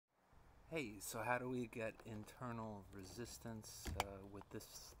Hey, so how do we get internal resistance with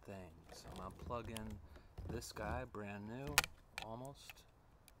this thing? So I'm gonna plug in this guy, brand new, almost.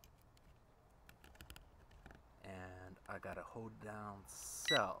 And I gotta hold down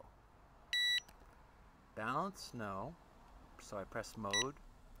cell. Balance, no. So I press mode.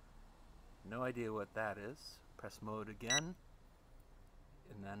 No idea what that is. Press mode again.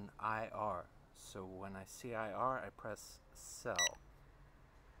 And then IR. So when I see IR, I press cell.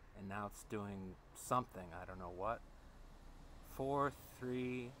 And now it's doing something, I don't know what. 4,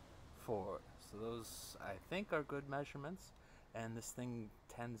 3, 4. So those I think are good measurements, and this thing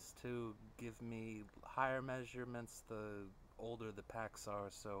tends to give me higher measurements the older the packs are,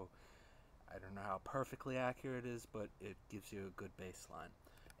 so I don't know how perfectly accurate it is, but it gives you a good baseline.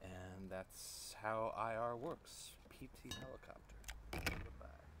 And that's how IR works. PT Helicopter.